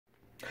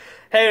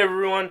Hey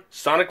everyone,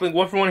 Sonic Link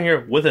 1 for 1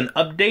 here with an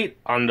update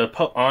on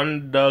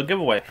the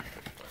giveaway.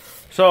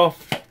 So,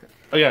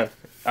 again,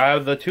 I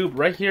have the tube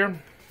right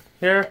here.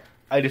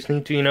 I just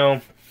need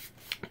to,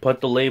 put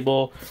the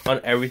label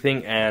on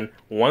everything, and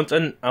once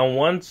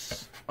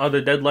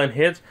the deadline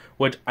hits,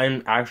 which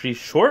I'm actually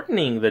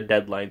shortening the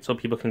deadline so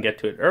people can get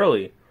to it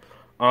early.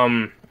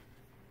 Right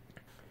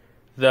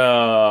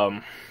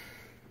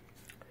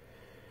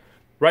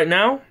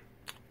now,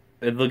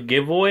 the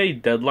giveaway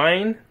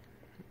deadline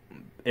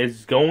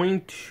is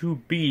going to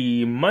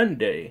be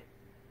Monday.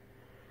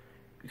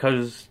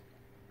 Because,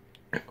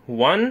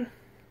 one,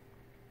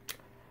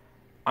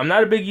 I'm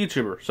not a big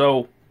YouTuber,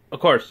 so, of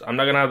course, I'm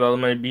not going to have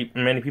that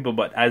many people,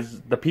 but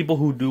as the people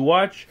who do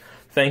watch,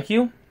 thank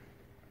you.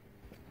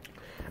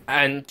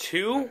 And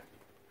two,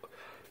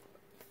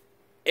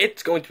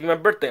 it's going to be my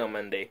birthday on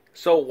Monday,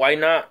 so why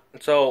not?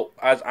 So,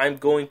 as I'm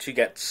going to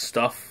get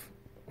stuff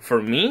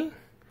for me,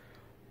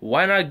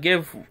 why not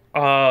give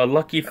a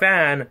lucky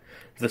fan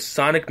the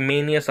Sonic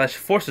Mania /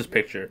 Forces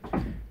picture?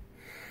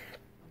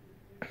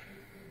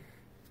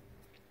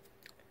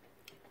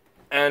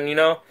 And,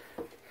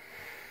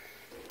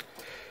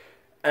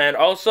 and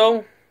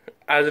also,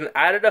 as an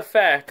added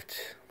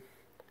effect,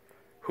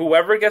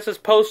 whoever gets this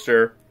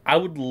poster, I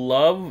would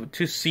love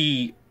to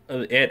see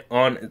it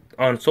on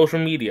social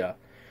media.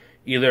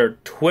 Either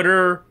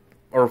Twitter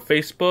or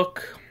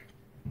Facebook.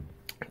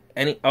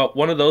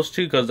 One of those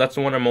two, because that's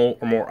the one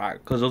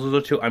because those are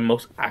the two I'm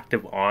most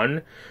active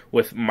on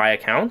with my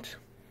account.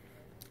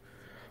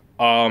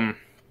 You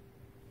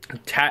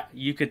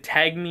could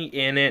tag me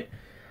in it,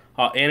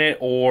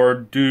 or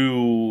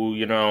do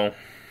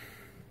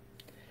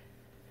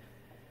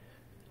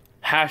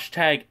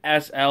hashtag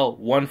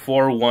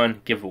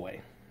SL141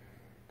 giveaway.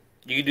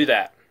 You can do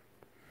that.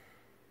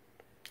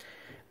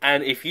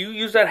 And if you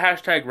use that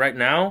hashtag right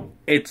now,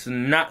 it's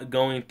not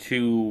going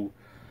to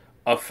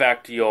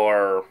affect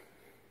your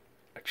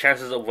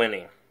chances of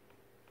winning.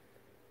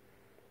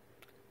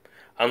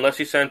 Unless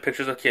you send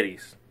pictures of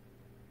kitties.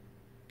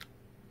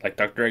 Like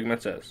Dr.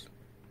 Eggman says.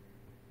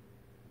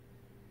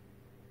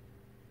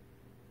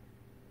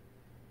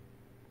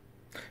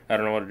 I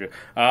don't know what to do.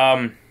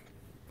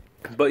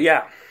 But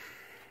yeah.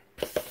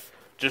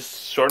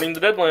 Just shortening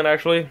the deadline,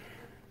 actually.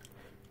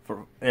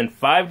 In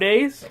 5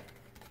 days,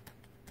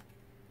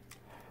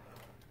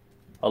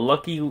 a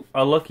lucky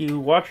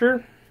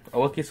watcher, a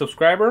lucky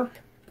subscriber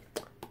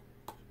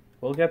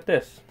will get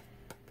this.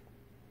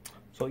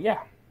 So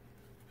yeah,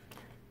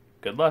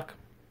 good luck.